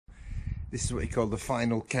This is what you call the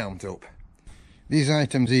final count up. These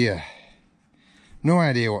items here, no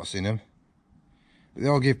idea what's in them. They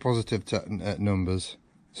all give positive numbers.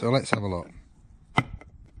 So let's have a look.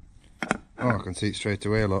 Oh, I can see it straight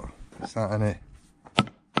away, look. It's that, innit?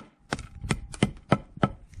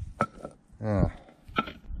 Ah.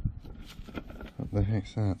 What the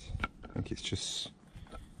heck's that? I think it's just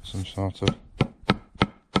some sort of...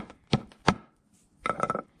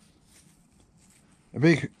 a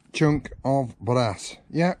big chunk of brass.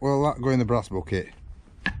 Yeah, well, that'll go in the brass bucket.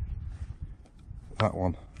 That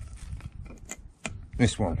one.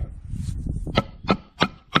 This one.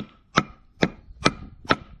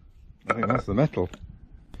 I think that's the metal.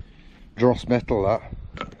 Dross metal, that.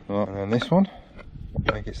 Right, and then this one.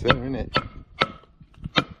 I think it's there, isn't it?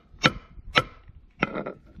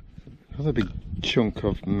 Another big chunk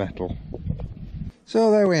of metal.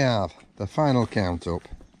 So there we have the final count up.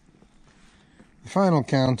 The final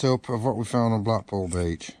count up of what we found on Blackpool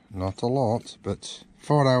Beach. Not a lot, but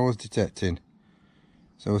 4 hours detecting.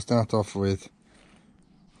 So we'll start off with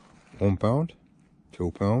 £1,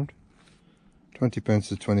 £2, 20 pence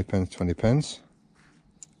to 20 pence, 20 pence,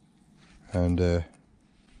 and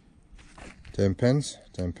 10 pence,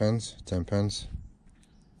 10 pence, 10 pence,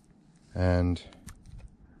 and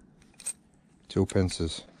 2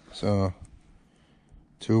 pences. So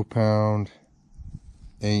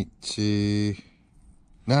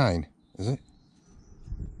 £2.89, is it?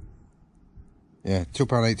 Yeah,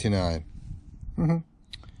 £2.89.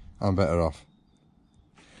 I'm better off.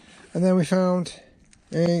 And then we found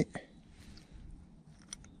a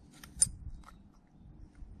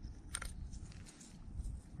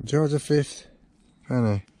George V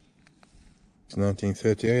penny. It's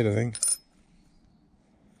 1938, I think.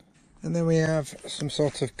 And then we have some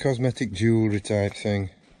sort of cosmetic jewellery type thing.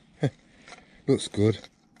 Looks good.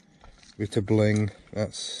 Bit of bling.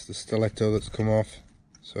 That's the stiletto that's come off,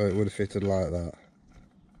 so it would have fitted like that.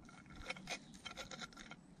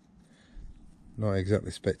 Not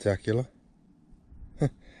exactly spectacular.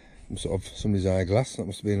 Some sort of somebody's eyeglass. That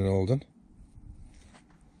must have been an old one.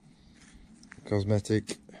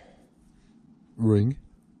 Cosmetic ring.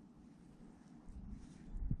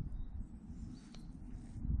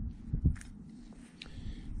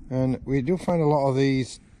 And we do find a lot of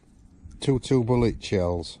these 2-2 bullet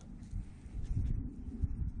shells.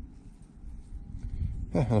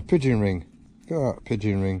 Yeah, and a pigeon ring. Look at that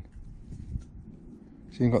pigeon ring.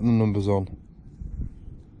 See, you've got the numbers on.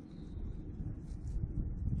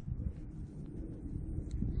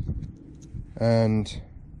 And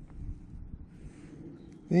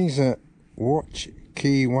these are watch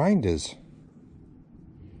key winders,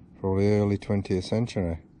 probably early 20th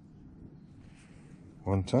century.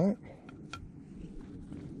 One type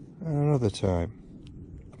and another type.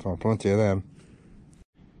 Found plenty of them.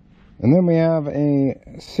 And then we have a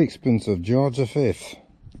sixpence of George V.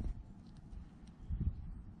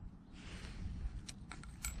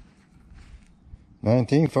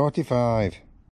 £19.45.